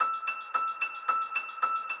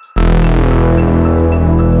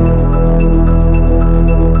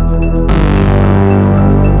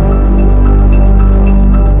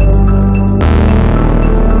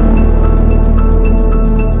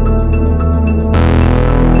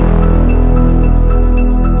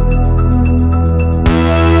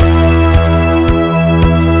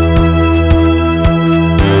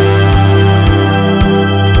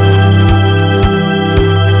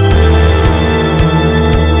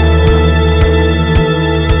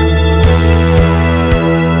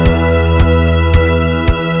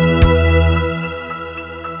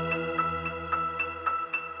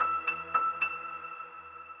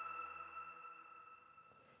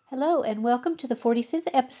and welcome to the 45th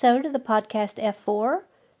episode of the podcast F4.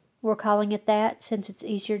 We're calling it that since it's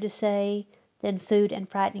easier to say than Food and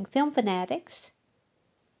Frightening Film Fanatics.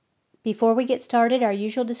 Before we get started, our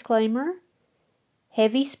usual disclaimer.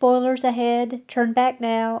 Heavy spoilers ahead. Turn back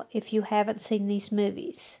now if you haven't seen these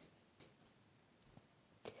movies.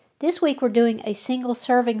 This week we're doing a single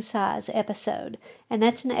serving size episode, and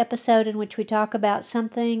that's an episode in which we talk about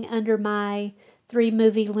something under my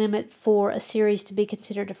 3-movie limit for a series to be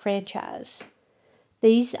considered a franchise.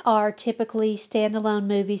 These are typically standalone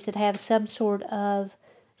movies that have some sort of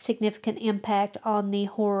significant impact on the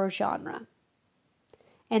horror genre.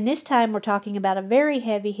 And this time we're talking about a very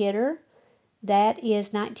heavy hitter. That is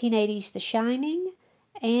 1980's The Shining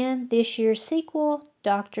and this year's sequel,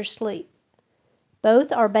 Dr. Sleep.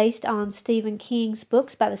 Both are based on Stephen King's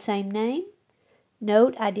books by the same name.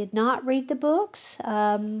 Note, I did not read the books,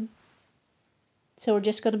 so we're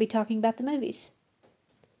just going to be talking about the movies.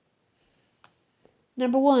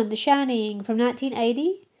 Number 1, The Shining from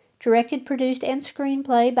 1980, directed, produced, and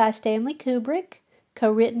screenplay by Stanley Kubrick,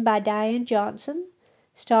 co-written by Diane Johnson,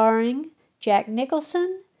 starring Jack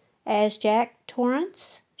Nicholson as Jack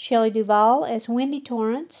Torrance, Shelley Duvall as Wendy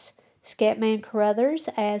Torrance, Scatman Carruthers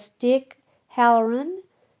as Dick Halloran,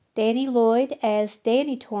 Danny Lloyd as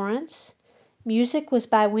Danny Torrance. Music was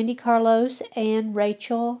by Wendy Carlos and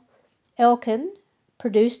Rachel Elkin,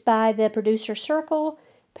 produced by the Producer Circle,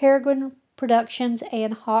 Peregrine Productions,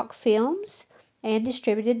 and Hawk Films, and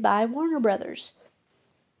distributed by Warner Brothers.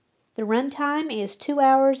 The runtime is 2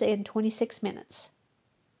 hours and 26 minutes.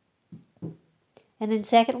 And then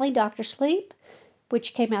secondly, Dr. Sleep,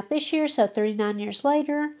 which came out this year, so 39 years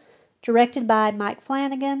later, directed by Mike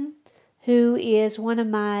Flanagan, who is one of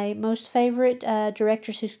my most favorite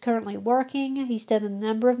directors who's currently working. He's done a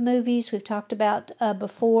number of movies we've talked about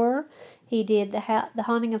before. He did The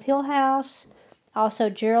Haunting of Hill House,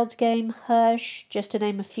 also Gerald's Game, Hush, just to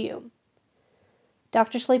name a few.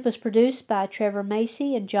 Dr. Sleep was produced by Trevor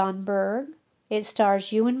Macy and John Berg. It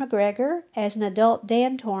stars Ewan McGregor as an adult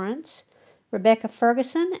Dan Torrance, Rebecca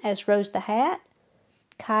Ferguson as Rose the Hat,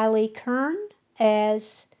 Kylie Kern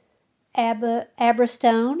as Abra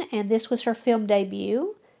Stone, and this was her film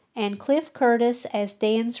debut, and Cliff Curtis as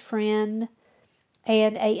Dan's friend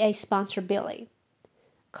and AA sponsor Billy.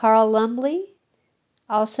 Carl Lumbly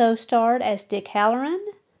also starred as Dick Halloran.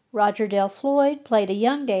 Roger Del Floyd played a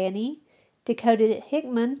young Danny. Dakota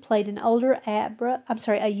Hickman played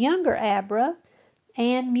a younger Abra,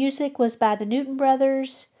 and music was by the Newton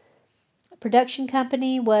Brothers. Production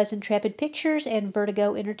company was Intrepid Pictures and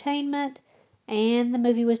Vertigo Entertainment, and the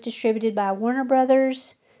movie was distributed by Warner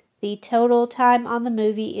Brothers. The total time on the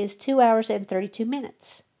movie is 2 hours and 32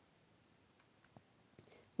 minutes.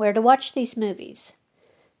 Where to watch these movies?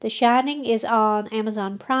 The Shining is on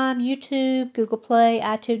Amazon Prime, YouTube, Google Play,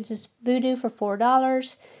 iTunes, and Vudu for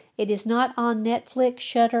 $4. It is not on Netflix,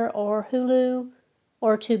 Shudder, or Hulu,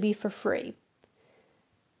 or Tubi for free.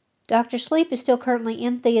 Dr. Sleep is still currently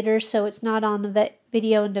in theaters, so it's not on the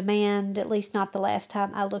video on demand, at least not the last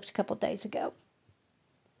time I looked a couple days ago.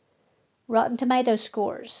 Rotten Tomatoes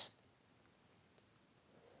scores.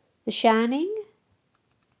 The Shining,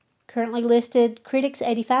 currently listed critics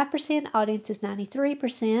 85%, audience is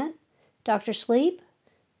 93%. Dr. Sleep,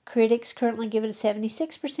 critics currently give it a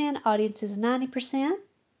 76%, audience is 90%.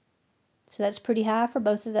 So that's pretty high for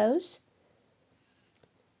both of those.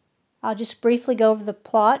 I'll just briefly go over the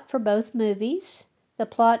plot for both movies. The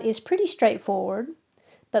plot is pretty straightforward,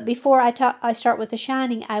 but before I start with The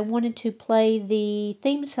Shining, I wanted to play the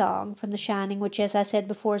theme song from The Shining, which, as I said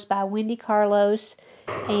before, is by Wendy Carlos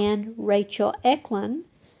and Rachel Elkin,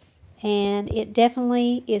 and it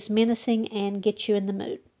definitely is menacing and gets you in the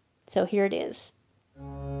mood. So here it is.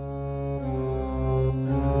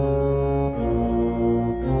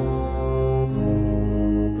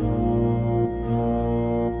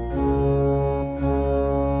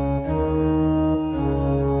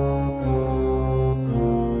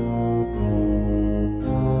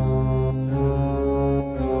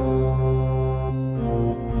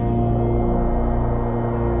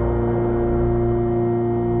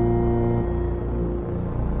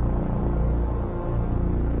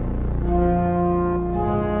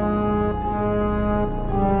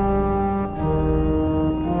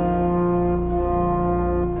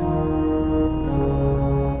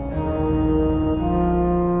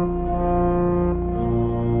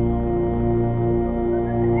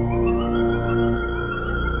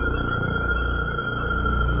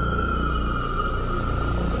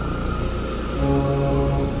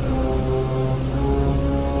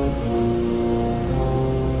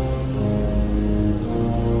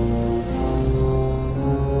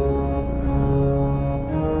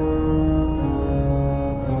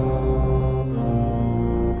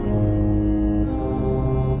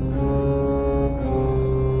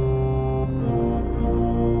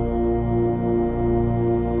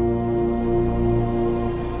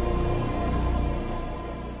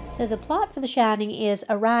 So the plot for The Shining is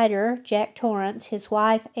a writer, Jack Torrance, his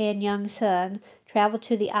wife, and young son travel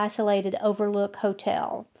to the isolated Overlook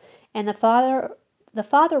Hotel, and the father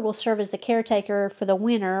will serve as the caretaker for the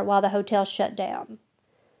winter while the hotel shut down.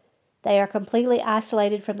 They are completely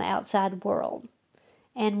isolated from the outside world.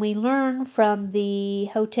 And we learn from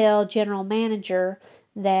the hotel general manager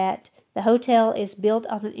that the hotel is built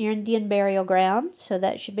on an Indian burial ground, so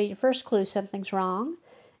that should be your first clue something's wrong.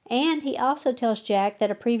 And he also tells Jack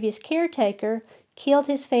that a previous caretaker killed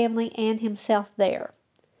his family and himself there.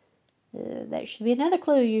 That should be another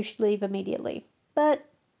clue you should leave immediately. But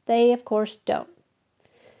they, of course, don't.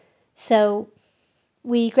 So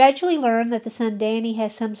we gradually learn that the son Danny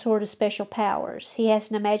has some sort of special powers. He has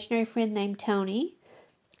an imaginary friend named Tony,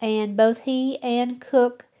 and both he and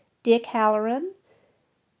cook Dick Halloran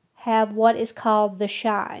have what is called the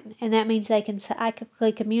shine, and that means they can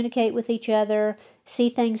psychically communicate with each other, see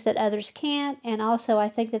things that others can't, and also I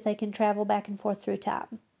think that they can travel back and forth through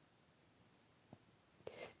time.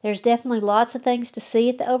 There's definitely lots of things to see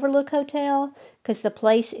at the Overlook Hotel because the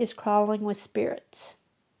place is crawling with spirits.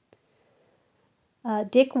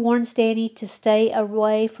 Dick warns Danny to stay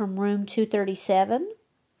away from room 237,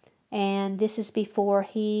 and this is before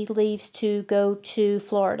he leaves to go to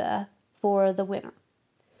Florida for the winter.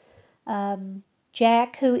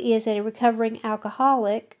 Jack, who is a recovering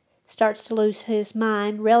alcoholic, starts to lose his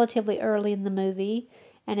mind relatively early in the movie,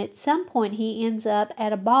 and at some point he ends up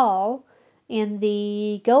at a ball in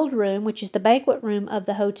the Gold Room, which is the banquet room of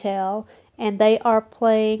the hotel, and they are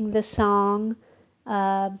playing the song,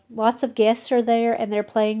 lots of guests are there, and they're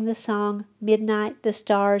playing the song Midnight, the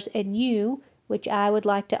Stars, and You, which I would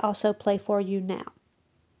like to also play for you now.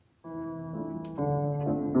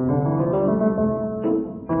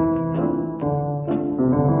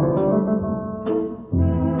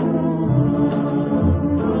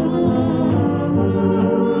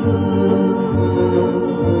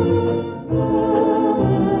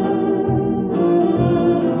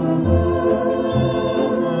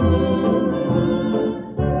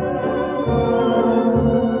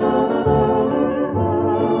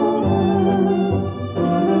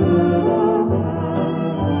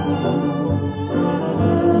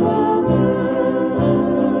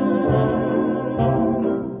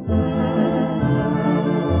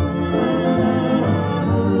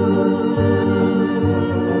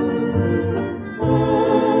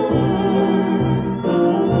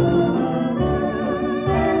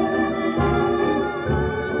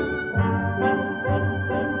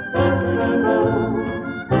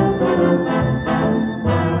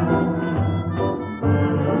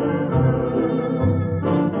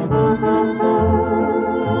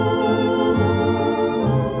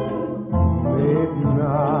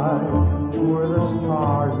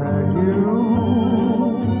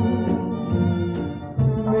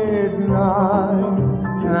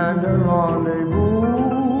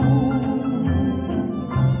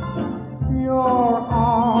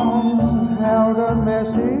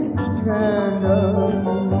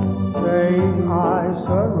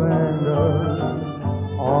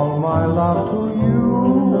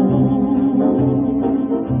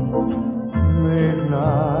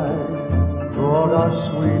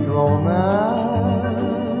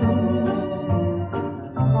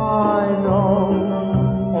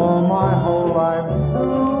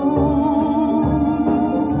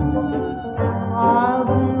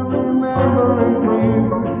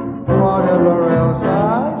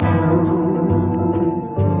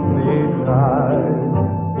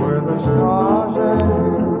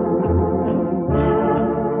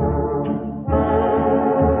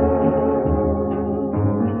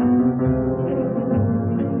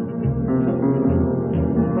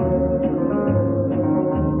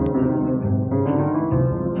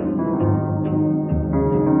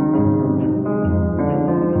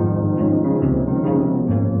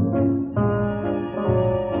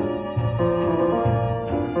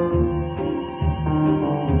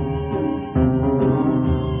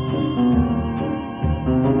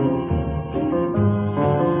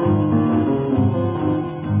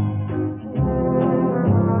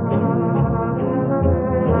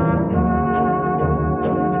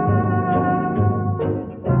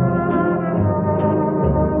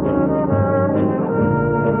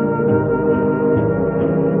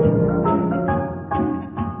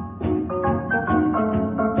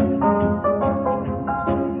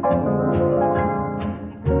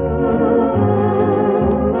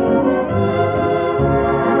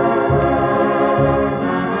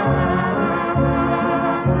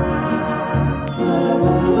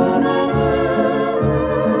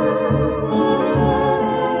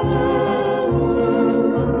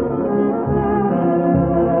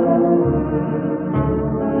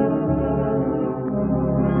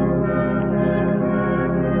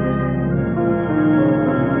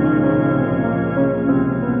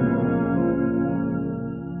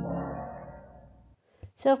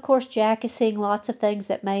 So, of course, Jack is seeing lots of things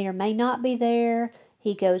that may or may not be there.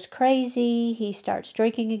 He goes crazy. He starts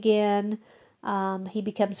drinking again. He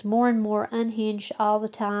becomes more and more unhinged all the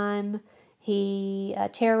time. He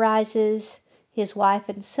terrorizes his wife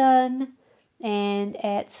and son, and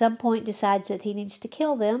at some point decides that he needs to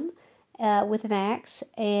kill them with an axe.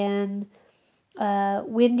 And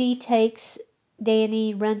Wendy takes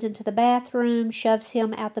Danny, runs into the bathroom, shoves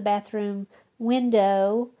him out the bathroom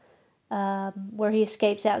window where he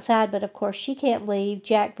escapes outside, but of course she can't leave.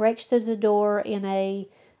 Jack breaks through the door in a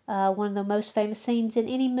one of the most famous scenes in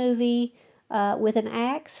any movie with an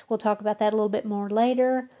axe. We'll talk about that a little bit more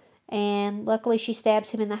later. And luckily she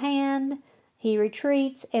stabs him in the hand. He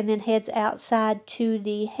retreats and then heads outside to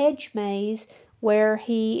the hedge maze where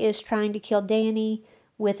he is trying to kill Danny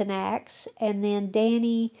with an axe. And then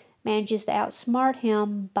Danny manages to outsmart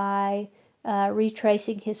him by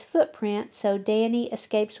retracing his footprints. So Danny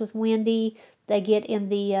escapes with Wendy. They get in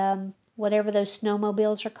the whatever those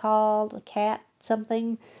snowmobiles are called, a cat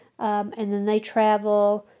something, and then they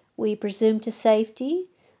travel, we presume, to safety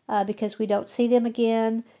because we don't see them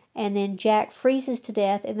again. And then Jack freezes to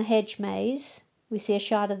death in the hedge maze. We see a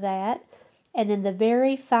shot of that. And then the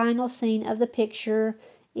very final scene of the picture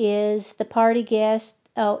is the party guest.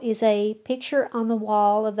 Is a picture on the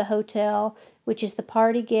wall of the hotel, which is the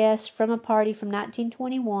party guests from a party from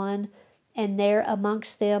 1921, and there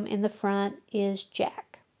amongst them in the front is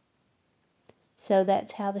Jack. So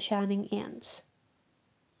that's how The Shining ends.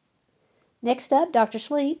 Next up, Dr.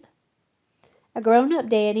 Sleep. A grown-up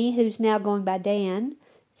Danny, who's now going by Dan,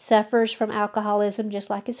 suffers from alcoholism just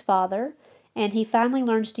like his father, and he finally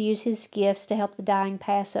learns to use his gifts to help the dying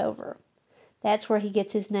pass over. That's where he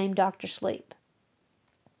gets his name, Dr. Sleep.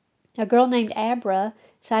 A girl named Abra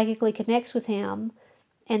psychically connects with him,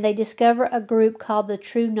 and they discover a group called the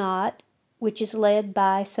True Knot, which is led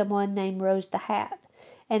by someone named Rose the Hat.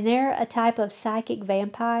 And they're a type of psychic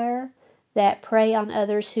vampire that prey on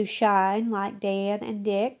others who shine, like Dan and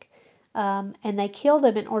Dick, and they kill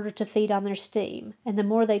them in order to feed on their steam. And the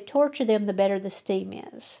more they torture them, the better the steam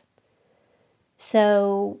is.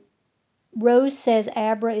 So Rose says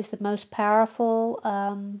Abra is the most powerful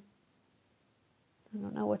I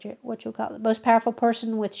don't know what you'll call it, the most powerful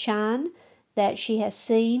person with shine that she has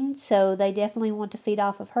seen, so they definitely want to feed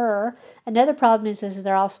off of her. Another problem is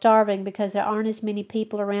they're all starving because there aren't as many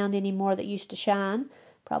people around anymore that used to shine,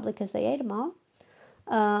 probably because they ate them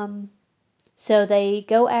all. So they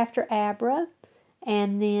go after Abra,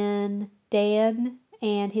 and then Dan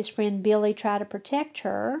and his friend Billy try to protect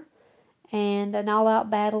her, and an all-out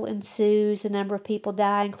battle ensues. A number of people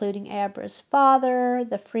die, including Abra's father,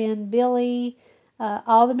 the friend Billy,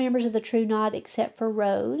 all the members of the True Knot except for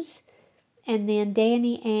Rose. And then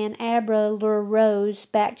Danny and Abra lure Rose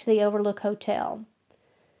back to the Overlook Hotel.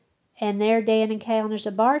 And there Dan encounters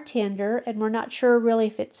a bartender, and we're not sure really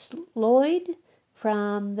if it's Lloyd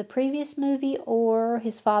from the previous movie or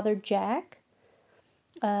his father Jack.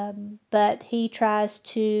 But he tries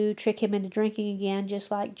to trick him into drinking again,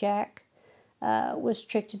 just like Jack was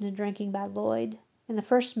tricked into drinking by Lloyd in the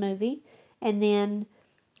first movie. And then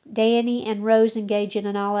Danny and Rose engage in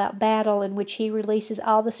an all-out battle in which he releases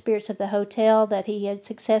all the spirits of the hotel that he had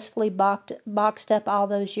successfully boxed up all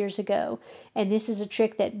those years ago. And this is a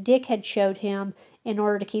trick that Dick had showed him in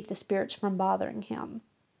order to keep the spirits from bothering him.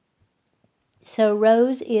 So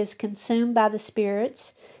Rose is consumed by the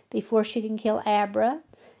spirits before she can kill Abra.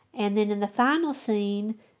 And then in the final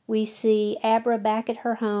scene, we see Abra back at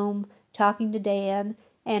her home talking to Dan,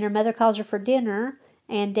 and her mother calls her for dinner,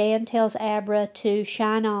 and Dan tells Abra to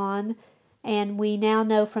shine on, and we now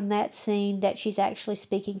know from that scene that she's actually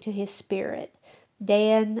speaking to his spirit.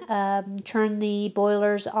 Dan turned the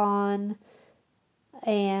boilers on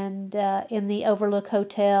and in the Overlook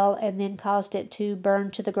Hotel, and then caused it to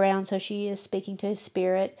burn to the ground, so she is speaking to his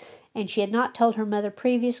spirit. And she had not told her mother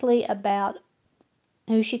previously about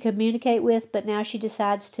who she could communicate with, but now she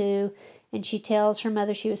decides to, and she tells her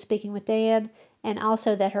mother she was speaking with Dan, and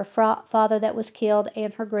also that her father that was killed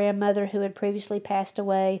and her grandmother who had previously passed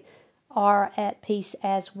away are at peace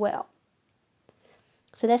as well.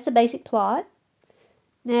 So that's the basic plot.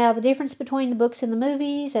 Now, the difference between the books and the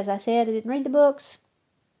movies, as I said, I didn't read the books,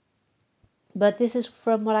 but this is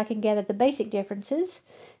from what I can gather the basic differences.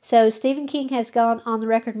 So Stephen King has gone on the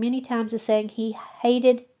record many times as saying he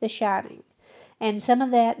hated The Shining, and some of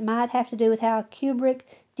that might have to do with how Kubrick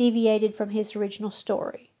deviated from his original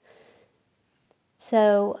story.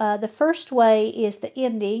 So the first way is the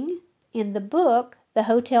ending. In the book, the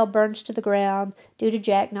hotel burns to the ground due to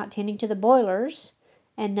Jack not tending to the boilers.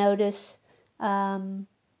 And notice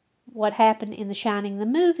what happened in The Shining, the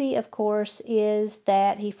movie, of course, is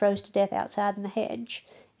that he froze to death outside in the hedge,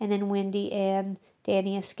 and then Wendy and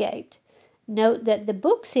Danny escaped. Note that the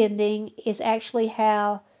book's ending is actually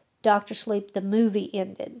how Dr. Sleep, the movie,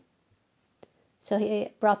 ended. So he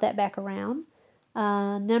brought that back around.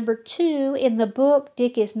 Number 2, in the book,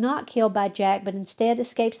 Dick is not killed by Jack, but instead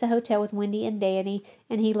escapes the hotel with Wendy and Danny,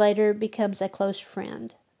 and he later becomes a close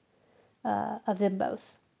friend of them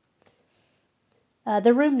both.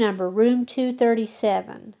 The room number, room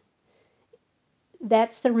 237.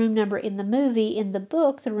 That's the room number in the movie. In the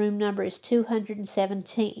book, the room number is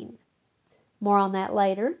 217. More on that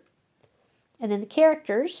later. And then the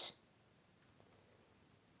characters.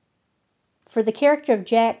 For the character of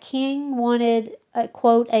Jack, King wanted,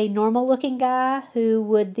 quote, a normal-looking guy who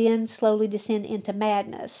would then slowly descend into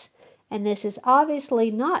madness. And this is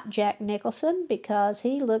obviously not Jack Nicholson because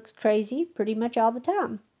he looks crazy pretty much all the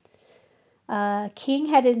time. King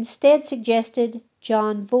had instead suggested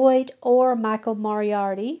Jon Voight or Michael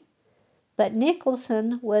Moriarty, but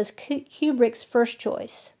Nicholson was Kubrick's first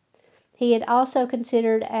choice. He had also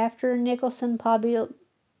considered, after Nicholson,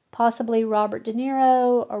 possibly Robert De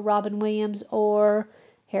Niro or Robin Williams or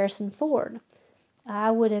Harrison Ford.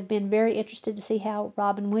 I would have been very interested to see how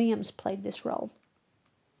Robin Williams played this role.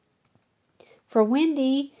 For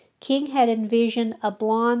Wendy, King had envisioned a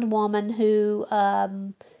blonde woman who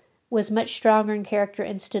was much stronger in character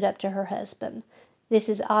and stood up to her husband. This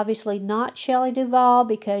is obviously not Shelley Duvall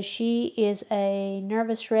because she is a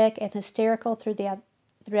nervous wreck and hysterical throughout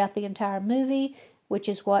the entire movie, which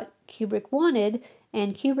is what Kubrick wanted,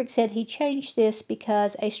 and Kubrick said he changed this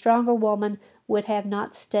because a stronger woman would have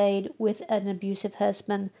not stayed with an abusive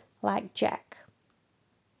husband like Jack.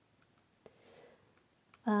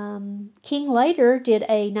 King later did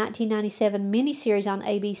a 1997 miniseries on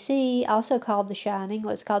ABC, also called The Shining.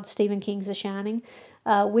 It's called Stephen King's The Shining,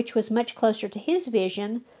 which was much closer to his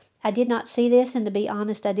vision. I did not see this, and to be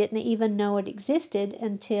honest, I didn't even know it existed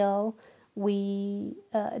until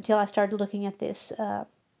I started looking at this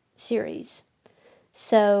series.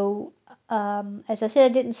 So, as I said,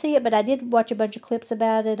 I didn't see it, but I did watch a bunch of clips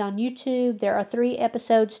about it on YouTube. There are 3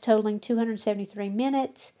 episodes totaling 273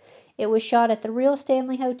 minutes. It was shot at the real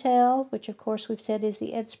Stanley Hotel, which of course we've said is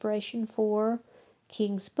the inspiration for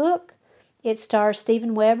King's book. It stars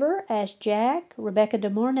Steven Weber as Jack, Rebecca De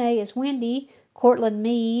Mornay as Wendy, Cortland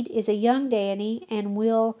Mead is a young Danny, and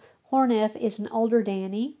Will Horneff is an older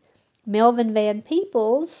Danny. Melvin Van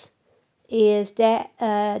Peebles is Dick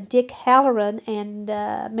Halloran, and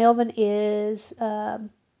Melvin is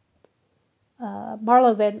Marlon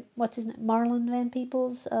Van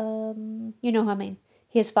Peebles? You know who I mean.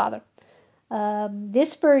 His father.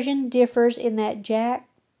 This version differs in that Jack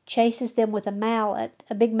chases them with a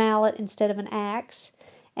big mallet instead of an axe,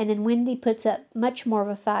 and then Wendy puts up much more of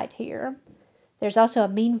a fight here. There's also a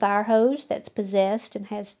mean fire hose that's possessed and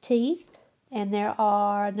has teeth, and there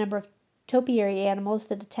are a number of topiary animals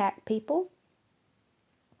that attack people.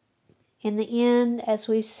 In the end, as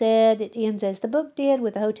we've said, it ends as the book did,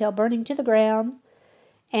 with the hotel burning to the ground,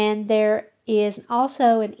 and there is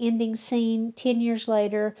also an ending scene 10 years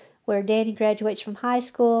later where Danny graduates from high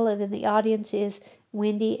school, and then the audience is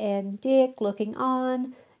Wendy and Dick looking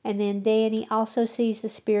on, and then Danny also sees the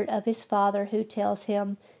spirit of his father who tells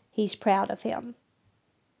him he's proud of him.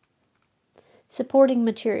 Supporting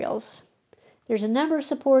materials. There's a number of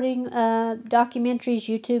supporting documentaries,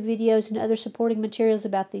 YouTube videos, and other supporting materials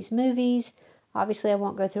about these movies. Obviously, I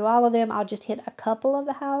won't go through all of them. I'll just hit a couple of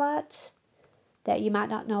the highlights that you might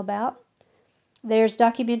not know about. There's a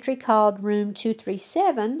documentary called Room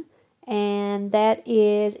 237, and that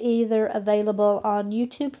is either available on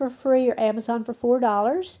YouTube for free or Amazon for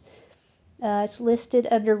 $4. It's listed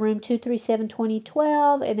under Room 237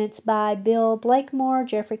 2012, and it's by Bill Blakemore,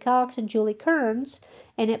 Jeffrey Cox, and Julie Kearns,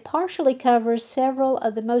 and it partially covers several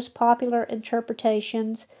of the most popular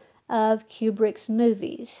interpretations of Kubrick's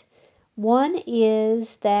movies. One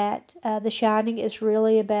is that The Shining is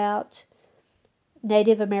really about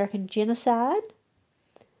Native American genocide.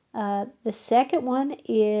 The second one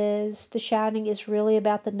is The Shining is really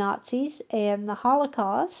about the Nazis and the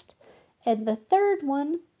Holocaust. And the third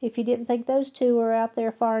one, if you didn't think those two were out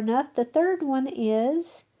there far enough, the third one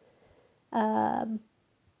is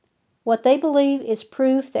what they believe is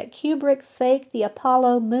proof that Kubrick faked the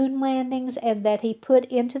Apollo moon landings and that he put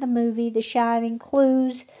into the movie The Shining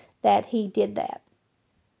clues that he did that.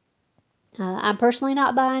 I'm personally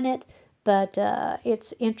not buying it, but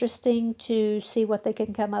it's interesting to see what they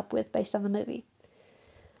can come up with based on the movie.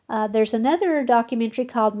 There's another documentary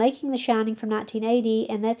called Making the Shining from 1980,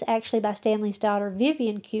 and that's actually by Stanley's daughter,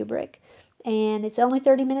 Vivian Kubrick. and it's only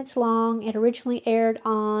 30 minutes long. It originally aired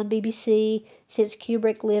on BBC since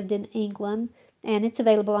Kubrick lived in England, and it's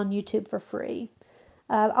available on YouTube for free.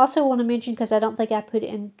 I also want to mention, because I don't think I put it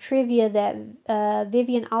in trivia, that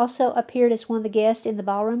Vivian also appeared as one of the guests in the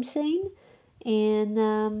ballroom scene in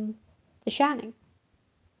The Shining.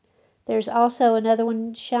 There's also another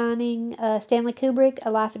one, Shining, Stanley Kubrick,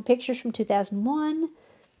 A Life in Pictures from 2001.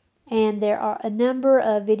 And there are a number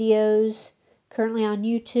of videos currently on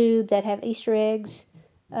YouTube that have Easter eggs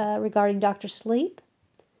regarding Dr. Sleep.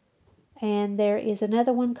 And there is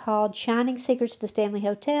another one called Shining Secrets of the Stanley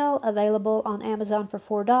Hotel, available on Amazon for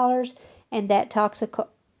 $4. And that talks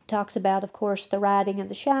about, of course, the writing of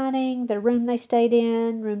The Shining, the room they stayed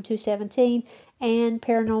in, room 217, and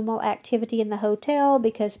paranormal activity in the hotel,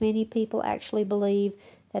 because many people actually believe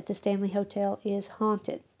that the Stanley Hotel is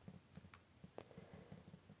haunted.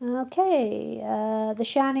 Okay, The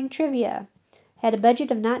Shining trivia. Had a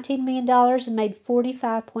budget of $19 million and made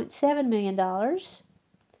 $45.7 million.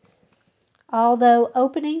 Although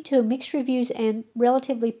opening to mixed reviews and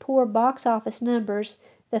relatively poor box office numbers,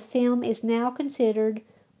 the film is now considered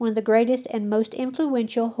one of the greatest and most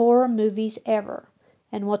influential horror movies ever.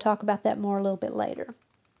 And we'll talk about that more a little bit later.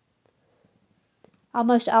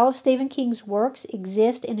 Almost all of Stephen King's works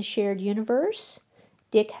exist in a shared universe.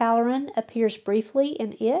 Dick Hallorann appears briefly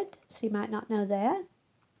in it, so you might not know that.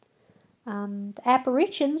 The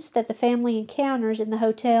apparitions that the family encounters in the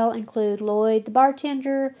hotel include Lloyd the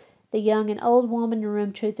bartender, the young and old woman in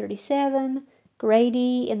room 237,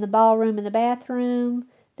 Grady in the ballroom and the bathroom,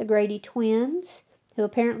 the Grady twins, who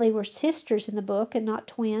apparently were sisters in the book and not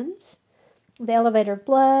twins, the elevator of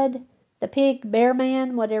blood, the pig bear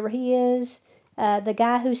man, whatever he is, the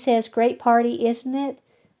guy who says, "Great party, isn't it?"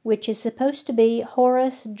 which is supposed to be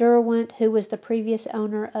Horace Derwent, who was the previous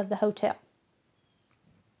owner of the hotel.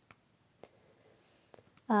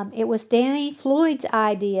 It was Danny Floyd's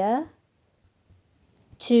idea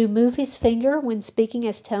to move his finger when speaking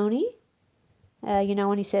as Tony.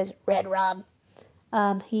 When he says, "Red Rum."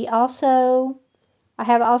 I also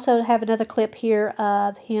have another clip here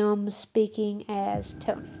of him speaking as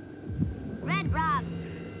Tony. Red Rum.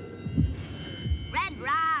 Red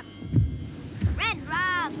Rum. Red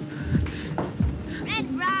Rum. Red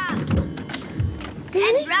Rum.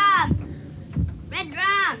 Danny? Red Rum. Red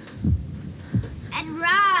Rum. Red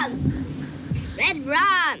Rum. Red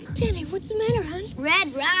Rum. Danny, what's the matter, hon?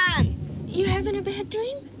 Red Rum. You having a bad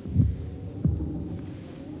dream?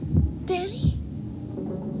 Danny?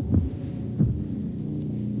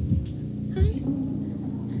 Hon?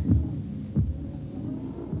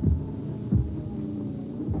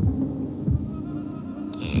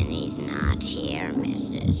 Danny's not here,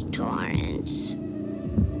 Mrs. Torrance.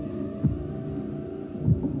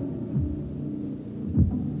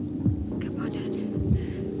 Come on, hon.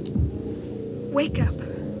 Wake up.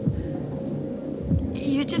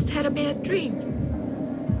 You just had a bad dream.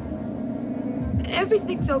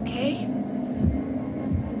 Everything's okay.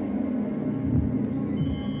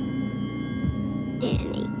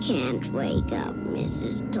 Danny can't wake up,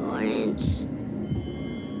 Mrs. Torrance.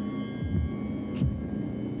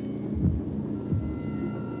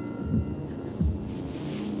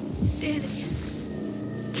 Danny.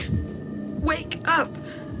 Wake up.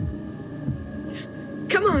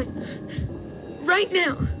 Come on. Right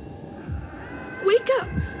now. Wake up.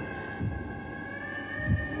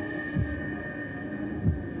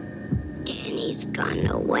 Danny's gone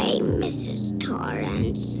away, Mrs.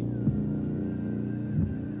 Torrance.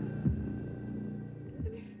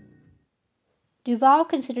 Duvall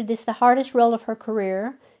considered this the hardest role of her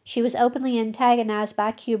career. She was openly antagonized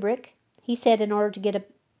by Kubrick, he said, in order to get a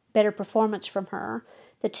better performance from her.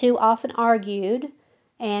 The two often argued,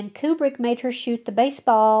 and Kubrick made her shoot the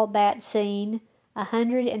baseball bat scene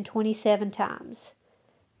 127 times.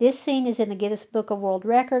 This scene is in the Guinness Book of World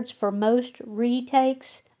Records for most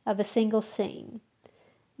retakes of a single scene.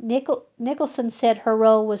 Nicholson said her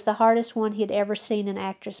role was the hardest one he had ever seen an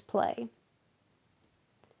actress play.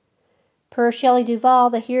 Per Shelley Duvall,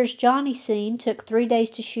 the Here's Johnny scene took 3 days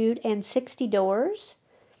to shoot and 60 doors.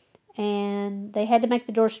 And they had to make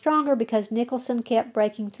the doors stronger because Nicholson kept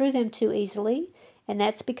breaking through them too easily. And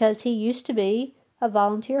that's because he used to be a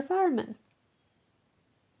volunteer fireman.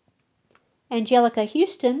 Angelica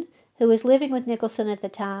Houston, who was living with Nicholson at the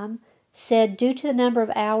time, said due to the number of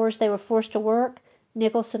hours they were forced to work,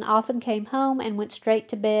 Nicholson often came home and went straight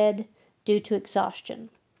to bed due to exhaustion.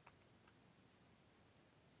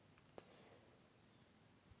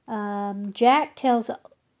 Jack tells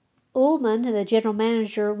Ullman, the general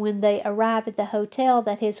manager, when they arrive at the hotel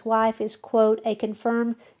that his wife is, quote, a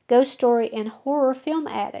confirmed ghost story and horror film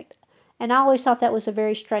addict. And I always thought that was a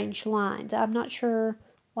very strange line. I'm not sure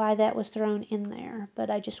why that was thrown in there,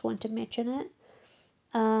 but I just want to mention it.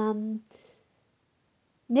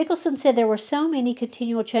 Nicholson said there were so many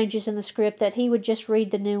continual changes in the script that he would just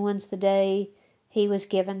read the new ones the day he was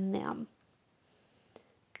given them.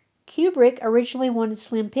 Kubrick originally wanted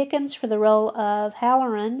Slim Pickens for the role of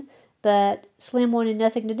Halloran, but Slim wanted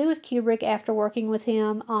nothing to do with Kubrick after working with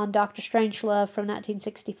him on Dr. Strangelove from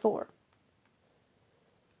 1964.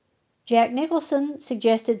 Jack Nicholson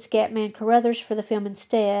suggested Scatman Carruthers for the film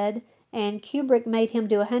instead, and Kubrick made him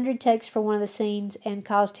do 100 takes for one of the scenes and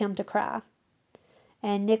caused him to cry.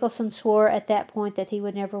 And Nicholson swore at that point that he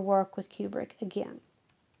would never work with Kubrick again.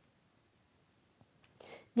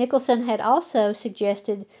 Nicholson had also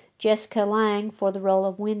suggested Jessica Lange for the role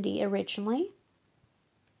of Wendy originally.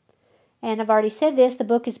 And I've already said this, the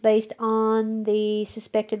book is based on the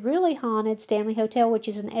suspected really haunted Stanley Hotel, which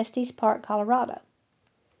is in Estes Park, Colorado.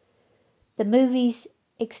 The movie's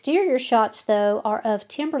exterior shots, though, are of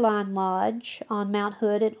Timberline Lodge on Mount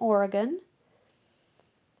Hood in Oregon.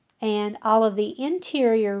 And all of the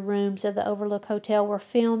interior rooms of the Overlook Hotel were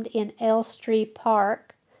filmed in Elstree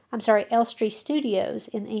Studios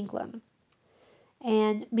in England.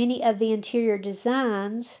 And many of the interior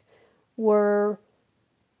designs were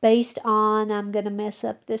based on, I'm going to mess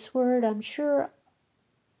up this word, I'm sure,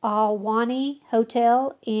 Ahwahnee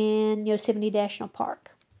Hotel in Yosemite National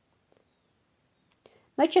Park.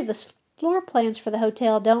 Much of the floor plans for the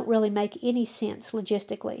hotel don't really make any sense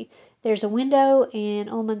logistically. There's a window in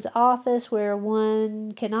Ullman's office where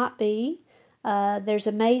one cannot be. There's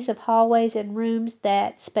a maze of hallways and rooms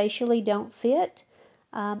that spatially don't fit,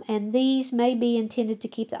 and these may be intended to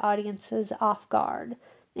keep the audiences off guard.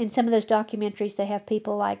 In some of those documentaries, they have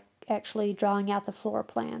people like actually drawing out the floor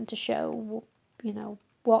plan to show,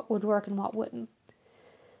 what would work and what wouldn't.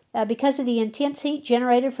 Because of the intense heat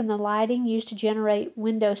generated from the lighting used to generate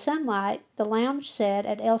window sunlight, the lounge set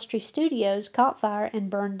at Elstree Studios caught fire and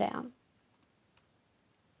burned down.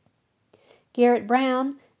 Garrett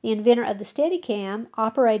Brown, the inventor of the Steadicam,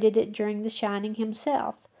 operated it during The Shining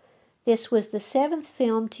himself. This was the 7th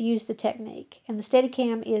film to use the technique. And the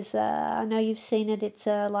Steadicam is, I know you've seen it, it's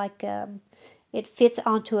it fits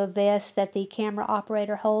onto a vest that the camera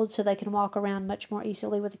operator holds so they can walk around much more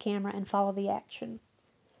easily with the camera and follow the action.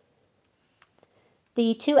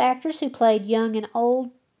 The 2 actors who played Young and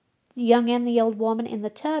the Old Woman in the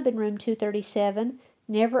tub in room 237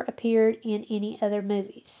 never appeared in any other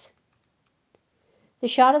movies. The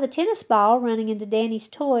shot of the tennis ball running into Danny's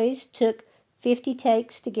toys took 50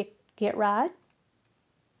 takes to get right.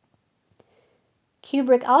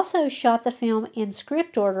 Kubrick also shot the film in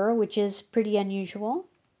script order, which is pretty unusual.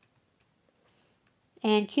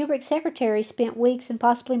 And Kubrick's secretary spent weeks and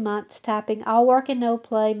possibly months typing "all work and no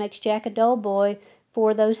play makes Jack a dull boy"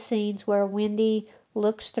 for those scenes where Wendy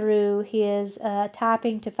looks through his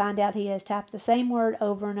typing to find out he has typed the same word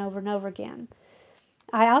over and over and over again.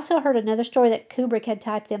 I also heard another story that Kubrick had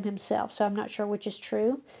typed them himself, so I'm not sure which is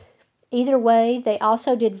true. Either way, they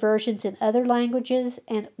also did versions in other languages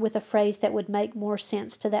and with a phrase that would make more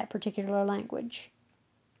sense to that particular language.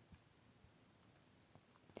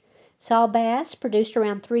 Saul Bass produced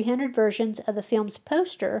around 300 versions of the film's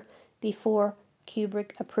poster before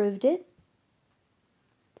Kubrick approved it.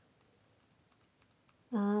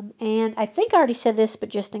 And I think I already said this, but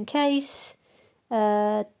just in case,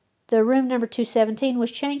 the room number 217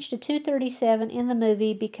 was changed to 237 in the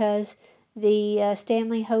movie because the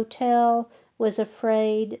Stanley Hotel was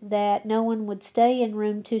afraid that no one would stay in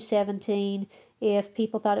room 217 if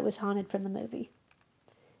people thought it was haunted from the movie.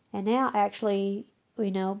 And now, actually,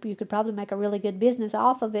 you could probably make a really good business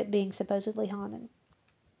off of it being supposedly haunted.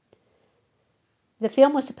 The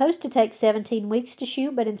film was supposed to take 17 weeks to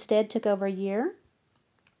shoot, but instead took over a year.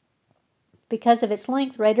 Because of its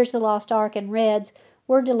length, Raiders of the Lost Ark and Reds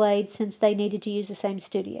were delayed since they needed to use the same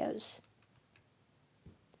studios.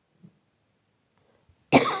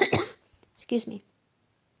 Excuse me.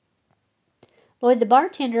 Lloyd the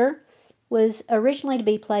bartender was originally to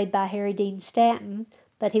be played by Harry Dean Stanton,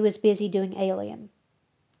 but he was busy doing Alien.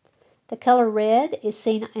 The color red is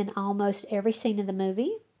seen in almost every scene of the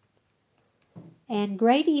movie. And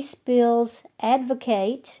Grady spills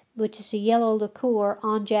Advocate, which is a yellow liqueur,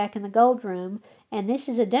 on Jack in the Gold Room, and this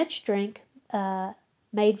is a Dutch drink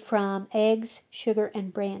made from eggs, sugar,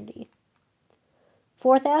 and brandy.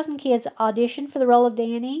 4,000 kids auditioned for the role of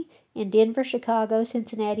Danny in Denver, Chicago,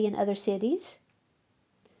 Cincinnati, and other cities.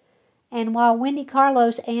 And while Wendy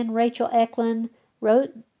Carlos and Rachel Eklund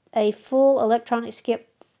wrote a full electronic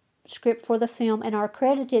script for the film and are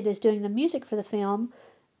credited as doing the music for the film,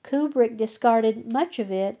 Kubrick discarded much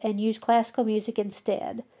of it and used classical music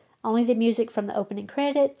instead. Only the music from the opening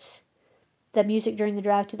credits, the music during the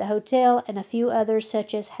drive to the hotel, and a few others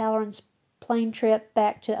such as Halloran's plane trip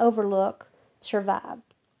back to Overlook survived.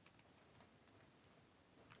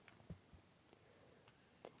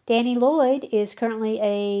 Danny Lloyd is currently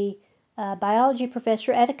a biology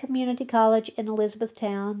professor at a community college in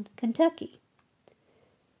Elizabethtown, Kentucky.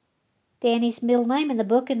 Danny's middle name in the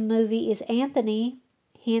book and movie is Anthony,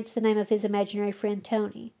 hence the name of his imaginary friend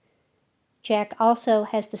Tony. Jack also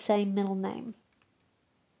has the same middle name.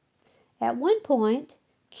 At one point,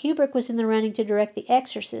 Kubrick was in the running to direct The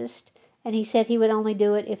Exorcist, and he said he would only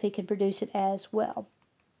do it if he could produce it as well.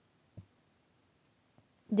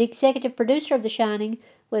 The executive producer of The Shining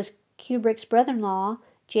was Kubrick's brother-in-law,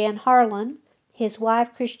 Jan Harlan. His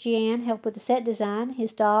wife, Christiane, helped with the set design.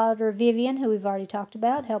 His daughter, Vivian, who we've already talked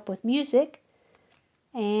about, helped with music.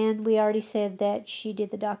 And we already said that she did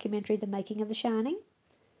the documentary, The Making of The Shining.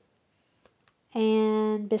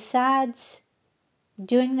 And besides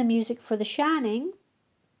doing the music for The Shining,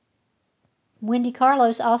 Wendy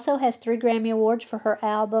Carlos also has 3 Grammy Awards for her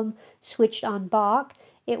album Switched on Bach.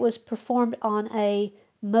 It was performed on a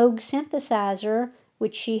Moog synthesizer,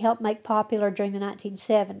 which she helped make popular during the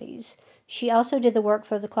 1970s. She also did the work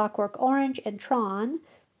for The Clockwork Orange and Tron,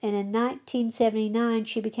 and in 1979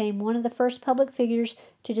 she became one of the first public figures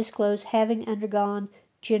to disclose having undergone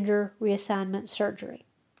gender reassignment surgery.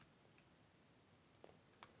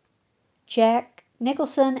 Jack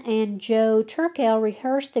Nicholson and Joe Turkel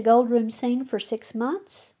rehearsed the Gold Room scene for 6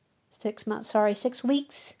 weeks.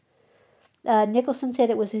 Nicholson said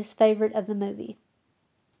it was his favorite of the movie.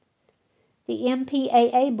 The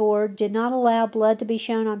MPAA board did not allow blood to be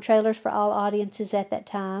shown on trailers for all audiences at that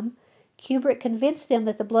time. Kubrick convinced them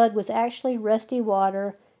that the blood was actually rusty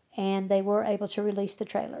water, and they were able to release the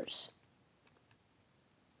trailers.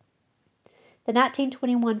 The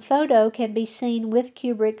 1921 photo can be seen with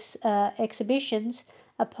Kubrick's exhibitions.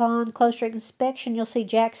 Upon closer inspection, you'll see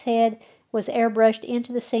Jack's head was airbrushed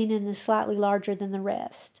into the scene and is slightly larger than the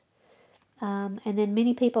rest. And then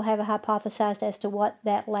many people have hypothesized as to what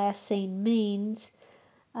that last scene means.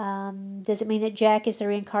 Does it mean that Jack is the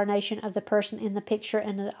reincarnation of the person in the picture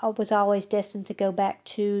and was always destined to go back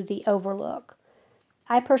to the Overlook?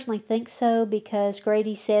 I personally think so, because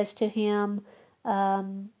Grady says to him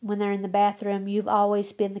when they're in the bathroom, "You've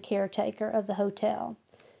always been the caretaker of the hotel."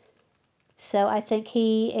 So I think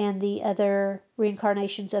he and the other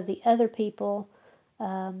reincarnations of the other people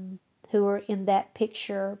who were in that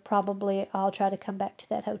picture probably all try to come back to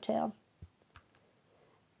that hotel.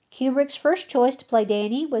 Kubrick's first choice to play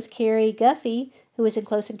Danny was Cary Guffey, who was in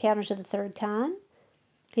Close Encounters of the Third Kind.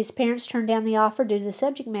 His parents turned down the offer due to the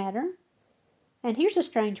subject matter. And here's a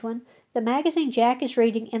strange one. The magazine Jack is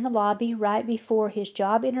reading in the lobby right before his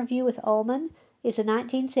job interview with Ullman is a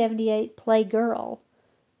 1978 Playgirl.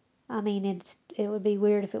 I mean, it would be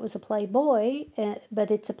weird if it was a Playboy,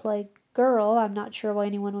 but it's a Playgirl. I'm not sure why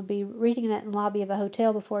anyone would be reading that in the lobby of a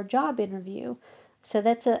hotel before a job interview. So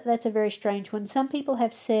that's a very strange one. Some people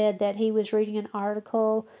have said that he was reading an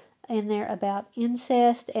article in there about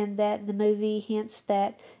incest, and that the movie hints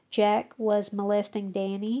that Jack was molesting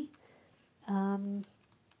Danny, and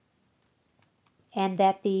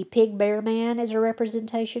that the Pig Bear Man is a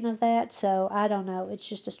representation of that. So I don't know. It's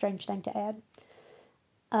just a strange thing to add.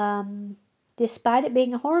 Despite it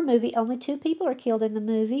being a horror movie, only 2 people are killed in the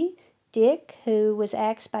movie. Dick, who was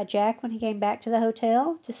axed by Jack when he came back to the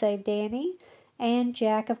hotel to save Danny, and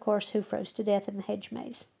Jack, of course, who froze to death in the hedge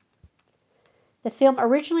maze. The film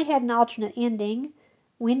originally had an alternate ending.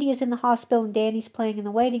 Wendy is in the hospital and Danny's playing in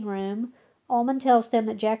the waiting room. Ullman tells them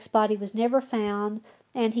that Jack's body was never found,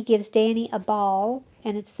 and he gives Danny a ball,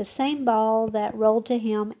 and it's the same ball that rolled to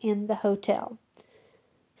him in the hotel.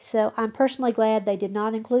 So I'm personally glad they did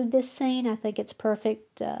not include this scene. I think it's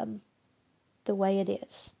perfect the way it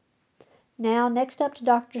is. Now, next up to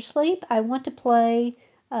Dr. Sleep, I want to play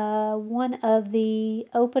one of the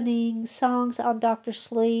opening songs on Dr.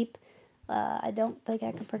 Sleep. I don't think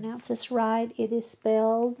I can pronounce this right. It is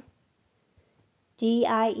spelled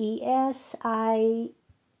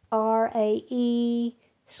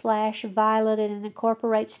DIESIRAE/Violet, and it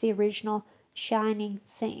incorporates the original Shining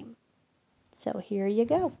theme. So here you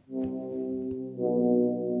go.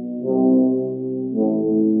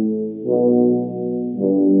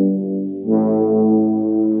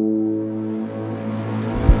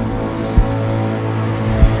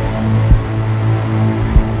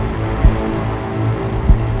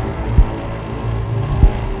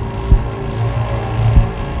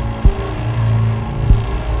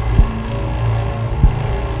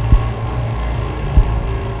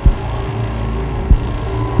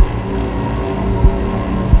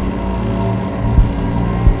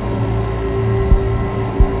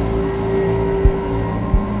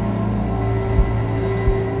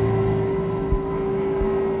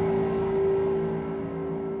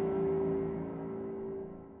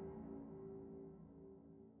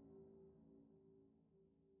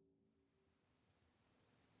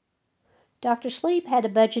 Dr. Sleep had a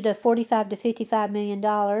budget of $45 to $55 million.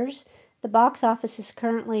 The box office is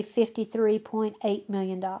currently $53.8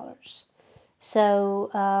 million.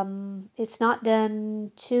 So it's not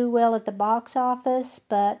done too well at the box office,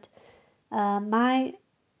 but my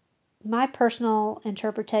personal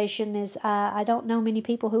interpretation is I don't know many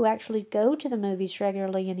people who actually go to the movies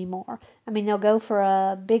regularly anymore. I mean, they'll go for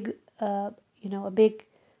a big, a big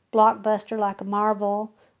blockbuster like a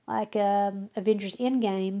Marvel, like Avengers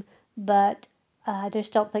Endgame, but I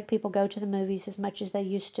just don't think people go to the movies as much as they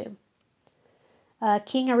used to.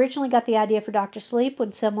 King originally got the idea for Dr. Sleep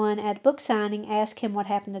when someone at book signing asked him what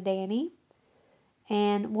happened to Danny.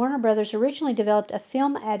 And Warner Brothers originally developed a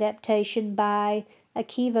film adaptation by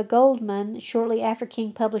Akiva Goldman shortly after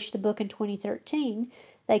King published the book in 2013.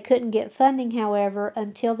 They couldn't get funding, however,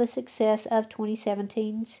 until the success of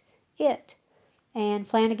 2017's It. And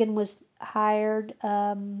Flanagan was hired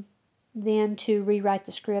then to rewrite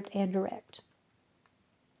the script and direct.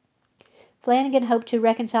 Flanagan hoped to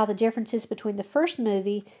reconcile the differences between the first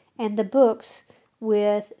movie and the books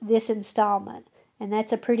with this installment. And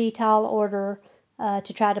that's a pretty tall order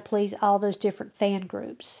to try to please all those different fan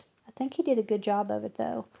groups. I think he did a good job of it,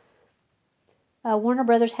 though. Warner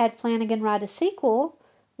Brothers had Flanagan write a sequel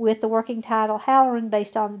with the working title Halloran,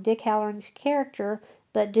 based on Dick Halloran's character,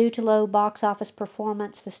 but due to low box office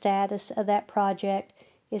performance, the status of that project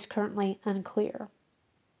is currently unclear.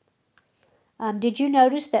 Did you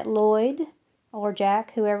notice that Lloyd, or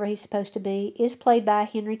Jack, whoever he's supposed to be, is played by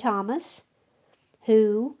Henry Thomas,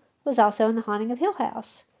 who was also in The Haunting of Hill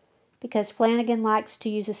House? Because Flanagan likes to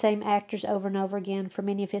use the same actors over and over again for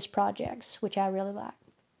many of his projects, which I really like.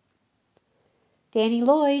 Danny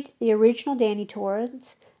Lloyd, the original Danny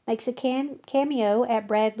Torrance, makes a cameo at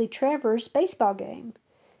Bradley Trevor's baseball game.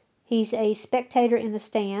 He's a spectator in the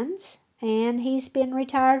stands, and he's been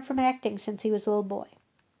retired from acting since he was a little boy.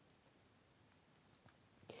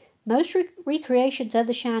 Most recreations of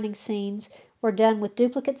the Shining scenes were done with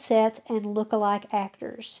duplicate sets and look-alike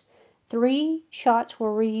actors. 3 shots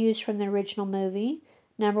were reused from the original movie.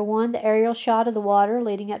 Number 1, the aerial shot of the water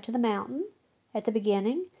leading up to the mountain at the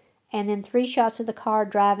beginning, and then 3 shots of the car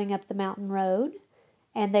driving up the mountain road.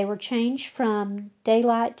 And they were changed from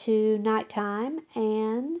daylight to nighttime,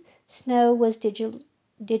 and snow was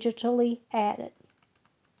digitally added.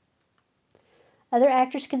 Other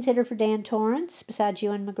actors considered for Dan Torrance, besides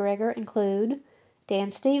Ewan McGregor, include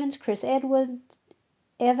Dan Stevens, Chris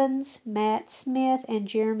Evans, Matt Smith, and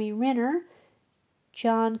Jeremy Renner.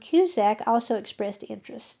 John Cusack also expressed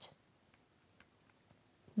interest.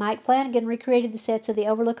 Mike Flanagan recreated the sets of the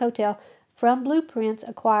Overlook Hotel from blueprints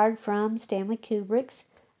acquired from Stanley Kubrick's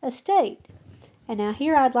estate. And now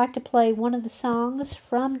here I'd like to play one of the songs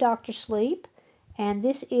from Dr. Sleep, and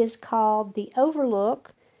this is called The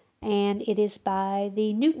Overlook, and it is by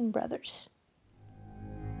the Newton Brothers.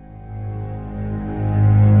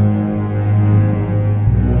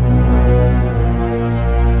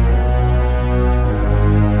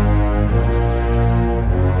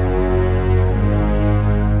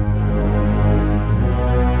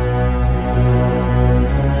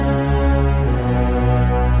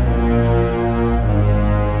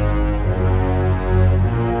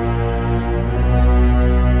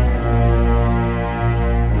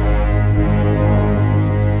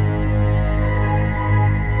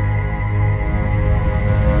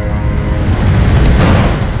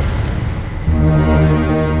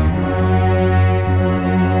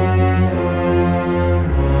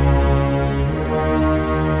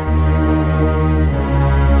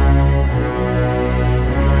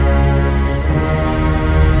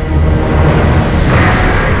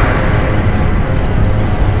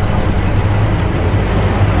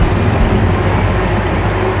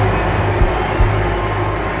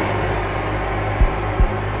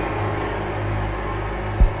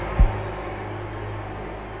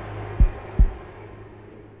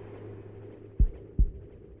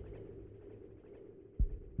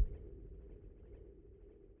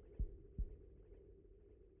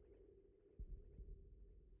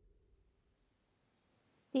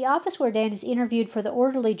 The office where Dan is interviewed for the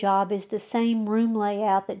orderly job is the same room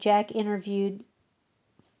layout that Jack interviewed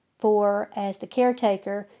for as the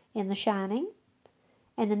caretaker in The Shining.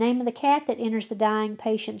 And the name of the cat that enters the dying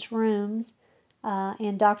patient's rooms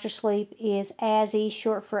in Dr. Sleep is Azzy,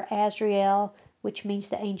 short for Azrael, which means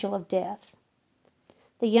the angel of death.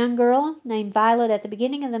 The young girl named Violet at the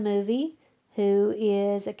beginning of the movie, who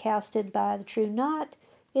is accosted by the True Knot,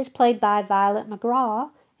 is played by Violet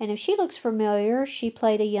McGraw. And if she looks familiar, she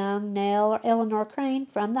played a young Nell or Eleanor Crane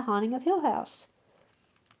from The Haunting of Hill House.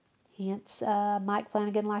 Hence, Mike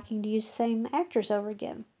Flanagan liking to use the same actors over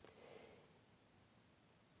again.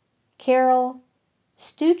 Carol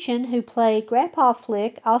Stuchin, who played Grandpa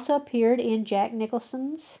Flick, also appeared in with Jack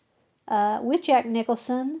Nicholson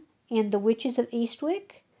in The Witches of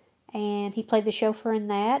Eastwick, and he played the chauffeur in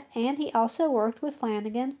that, and he also worked with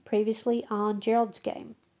Flanagan previously on Gerald's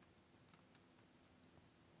Game.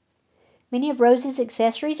 Many of Rose's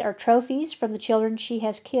accessories are trophies from the children she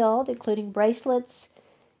has killed, including bracelets,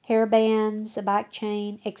 hairbands, a bike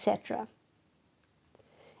chain, etc.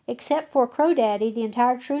 Except for Crow Daddy, the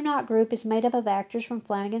entire True Knot group is made up of actors from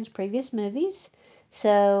Flanagan's previous movies.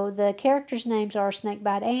 So the characters' names are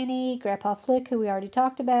Snakebite Annie, Grandpa Flick, who we already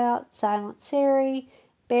talked about, Silent Sari,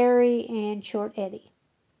 Barry, and Short Eddie.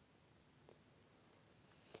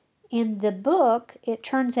 In the book, it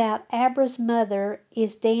turns out Abra's mother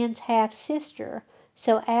is Dan's half-sister,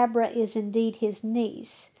 so Abra is indeed his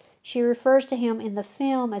niece. She refers to him in the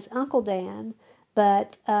film as Uncle Dan,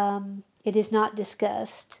 but it is not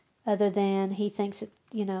discussed, other than he thinks that,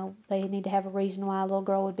 they need to have a reason why a little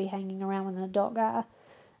girl would be hanging around with an adult guy,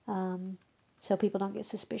 so people don't get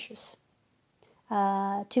suspicious.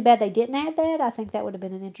 Too bad they didn't add that. I think that would have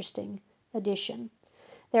been an interesting addition.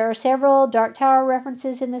 There are several Dark Tower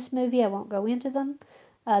references in this movie. I won't go into them.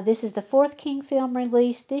 This is the fourth King film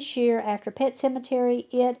released this year after Pet Sematary,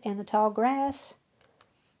 It, and The Tall Grass.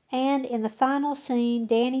 And in the final scene,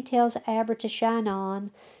 Danny tells Abra to shine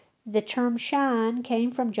on. The term shine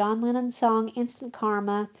came from John Lennon's song Instant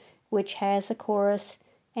Karma, which has a chorus,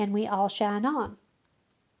 and we all shine on.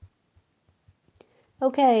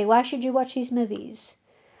 Okay, why should you watch these movies?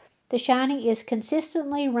 The Shining is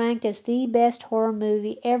consistently ranked as the best horror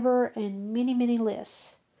movie ever in many, many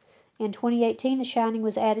lists. In 2018, The Shining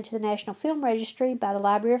was added to the National Film Registry by the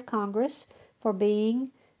Library of Congress for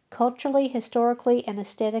being culturally, historically, and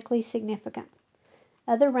aesthetically significant.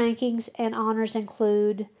 Other rankings and honors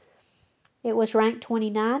include: it was ranked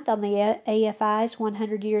 29th on the AFI's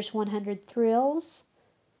 100 Years, 100 Thrills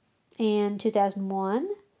in 2001.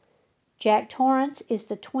 Jack Torrance is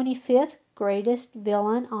the 25th greatest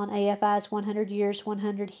villain on AFI's 100 Years,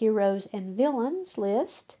 100 Heroes and Villains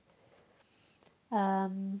list.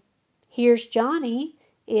 Here's Johnny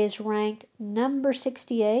is ranked number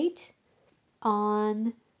 68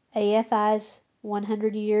 on AFI's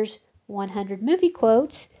 100 Years, 100 Movie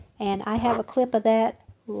Quotes, and I have a clip of that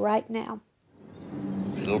right now.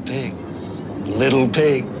 Little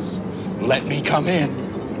pigs, let me come in.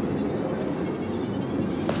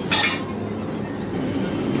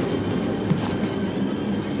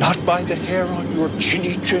 Not by the hair on your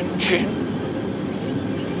chinny chin chin.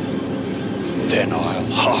 Then I'll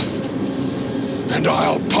huff, and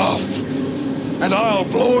I'll puff, and I'll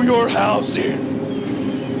blow your house in.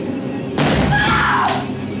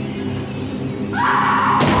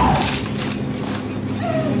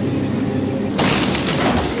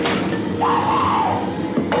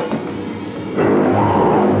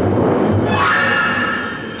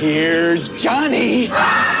 Here's Johnny!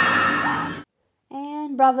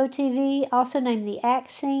 And Bravo TV also named the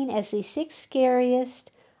axe scene as the 6th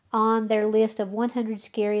scariest on their list of 100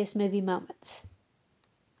 scariest movie moments.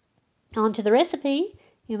 On to the recipe.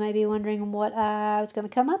 You may be wondering what I was going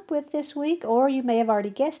to come up with this week, or you may have already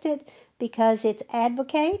guessed it because it's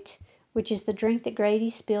Advocate, which is the drink that Grady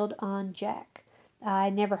spilled on Jack. I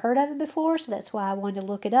never heard of it before, so that's why I wanted to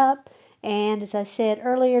look it up. And as I said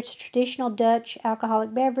earlier, it's a traditional Dutch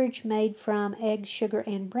alcoholic beverage made from eggs, sugar,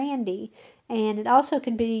 and brandy. And it also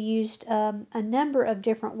can be used a number of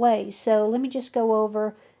different ways. So let me just go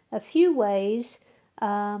over a few ways.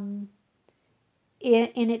 In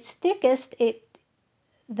its thickest,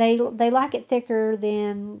 they like it thicker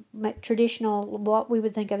than traditional, what we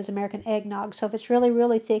would think of as American eggnog. So if it's really,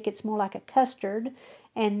 really thick, it's more like a custard.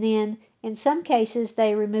 And then in some cases,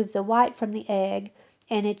 they remove the white from the egg,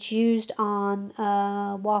 and it's used on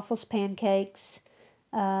waffles, pancakes,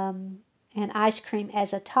 and ice cream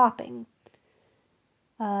as a topping.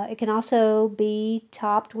 It can also be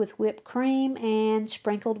topped with whipped cream and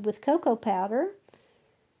sprinkled with cocoa powder.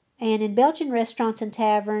 And in Belgian restaurants and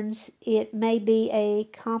taverns, it may be a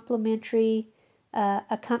complimentary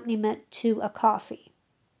accompaniment to a coffee.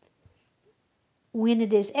 When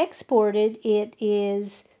it is exported, it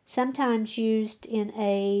is sometimes used in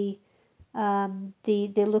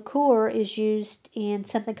the liqueur is used in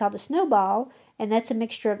something called a snowball, and that's a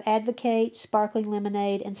mixture of Advocate, sparkling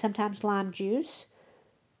lemonade, and sometimes lime juice.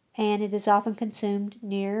 And it is often consumed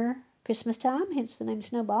near Christmas time, hence the name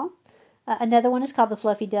Snowball. Another one is called the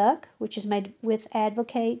Fluffy Duck, which is made with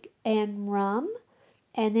Advocate and rum.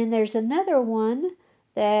 And then there's another one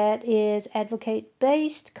that is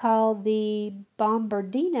Advocate-based called the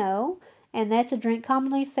Bombardino, and that's a drink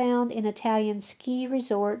commonly found in Italian ski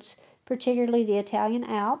resorts, particularly the Italian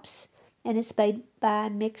Alps. and it's made by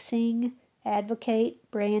mixing Advocate,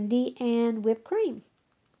 brandy, and whipped cream.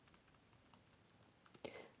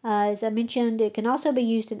 As I mentioned, it can also be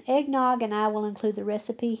used in eggnog, and I will include the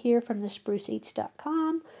recipe here from the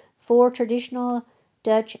spruceeats.com for traditional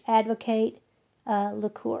Dutch Advocate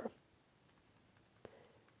liqueur.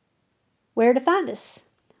 Where to find us?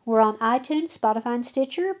 We're on iTunes, Spotify, and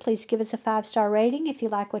Stitcher. Please give us a 5-star rating if you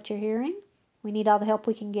like what you're hearing. We need all the help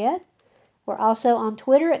we can get. We're also on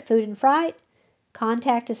Twitter at Food and Fright.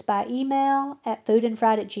 Contact us by email at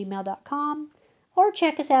foodandfright@gmail.com or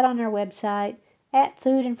check us out on our website at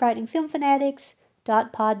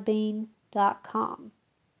foodandfrighteningfilmfanatics.podbean.com.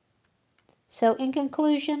 So in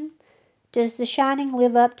conclusion, does The Shining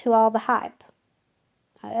live up to all the hype?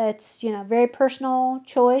 It's, very personal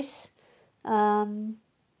choice. I'm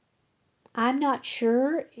not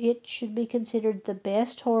sure it should be considered the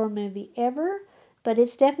best horror movie ever, but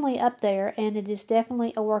it's definitely up there, and it is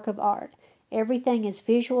definitely a work of art. Everything is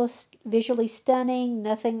visually stunning.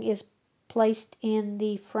 Nothing is placed in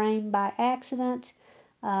the frame by accident.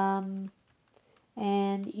 And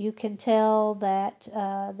you can tell that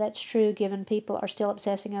that's true given people are still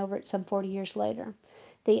obsessing over it some 40 years later.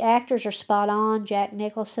 The actors are spot on. Jack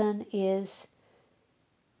Nicholson is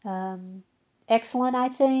excellent, I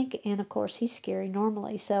think, and of course he's scary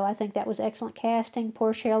normally, so I think that was excellent casting.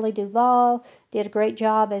 Poor Shelley Duvall did a great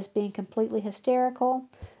job as being completely hysterical,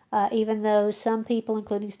 even though some people,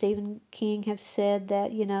 including Stephen King, have said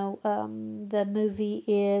that, the movie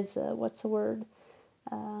is,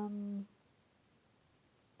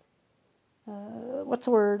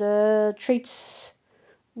 treats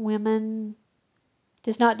women,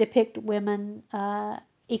 does not depict women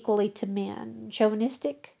equally to men.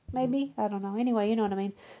 Chauvinistic, maybe? I don't know. Anyway, you know what I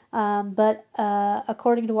mean. But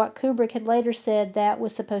according to what Kubrick had later said, that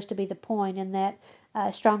was supposed to be the point, and that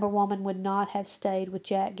a stronger woman would not have stayed with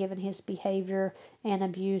Jack given his behavior and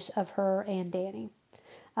abuse of her and Danny.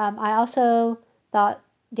 I also thought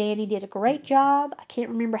Danny did a great job. I can't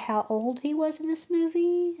remember how old he was in this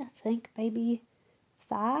movie. I think maybe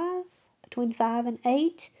 5, between 5 and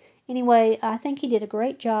 8. Anyway, I think he did a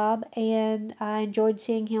great job, and I enjoyed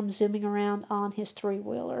seeing him zooming around on his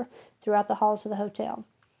 3-wheeler throughout the halls of the hotel.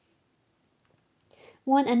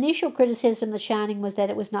 One initial criticism of The Shining was that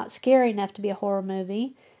it was not scary enough to be a horror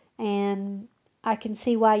movie, and I can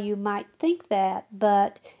see why you might think that,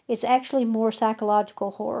 but it's actually more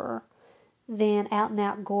psychological horror than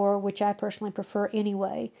out-and-out gore, which I personally prefer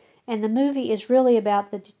anyway. And the movie is really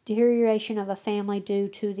about the deterioration of a family due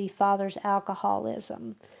to the father's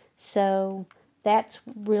alcoholism. So that's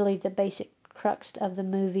really the basic crux of the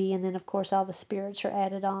movie, and then of course all the spirits are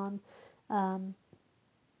added on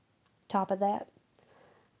top of that.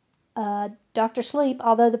 Dr. Sleep,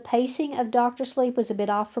 although the pacing of Dr. Sleep was a bit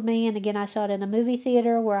off for me, and again I saw it in a movie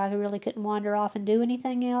theater where I really couldn't wander off and do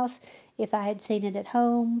anything else. If I had seen it at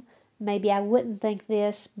home, maybe I wouldn't think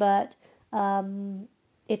this, but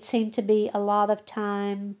it seemed to be a lot of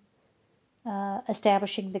time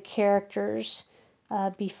establishing the characters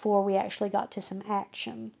before we actually got to some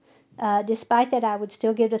action. Despite that, I would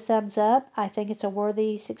still give it a thumbs up. I think it's a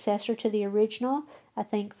worthy successor to the original. I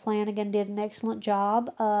think Flanagan did an excellent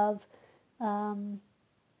job of,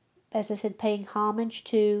 as I said, paying homage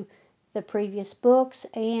to the previous books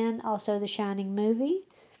and also the Shining movie.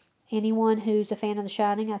 Anyone who's a fan of The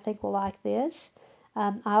Shining, I think, will like this.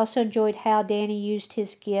 I also enjoyed how Danny used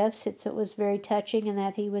his gifts. It was very touching in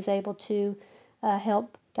that he was able to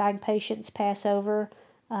help dying patients pass over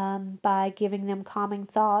by giving them calming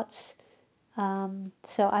thoughts.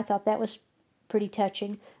 So I thought that was pretty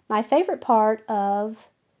touching. My favorite part of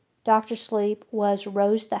Dr. Sleep was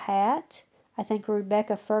Rose the Hat. I think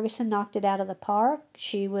Rebecca Ferguson knocked it out of the park.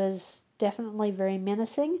 She was definitely very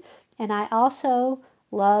menacing. And I also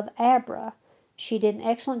love Abra. She did an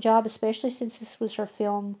excellent job, especially since this was her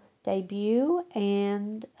film debut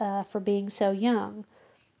and for being so young.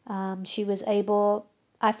 She was able...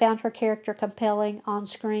 I found her character compelling on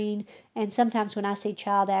screen, and sometimes when I see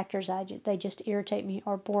child actors, they just irritate me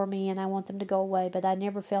or bore me, and I want them to go away, but I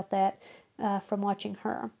never felt that from watching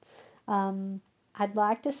her. I'd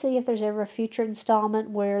like to see if there's ever a future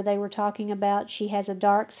installment where they were talking about she has a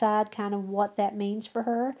dark side, kind of what that means for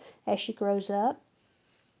her as she grows up.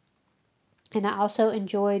 And I also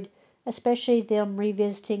enjoyed especially them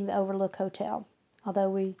revisiting the Overlook Hotel.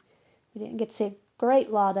 Although we didn't get to see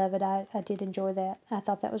great lot of it, I did enjoy that. I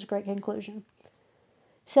thought that was a great conclusion.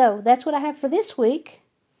 So that's what I have for this week.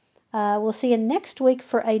 We'll see you next week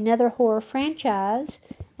for another horror franchise.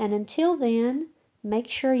 And until then, make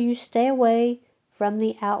sure you stay away from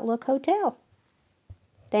the Outlook Hotel.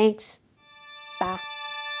 Thanks. Bye.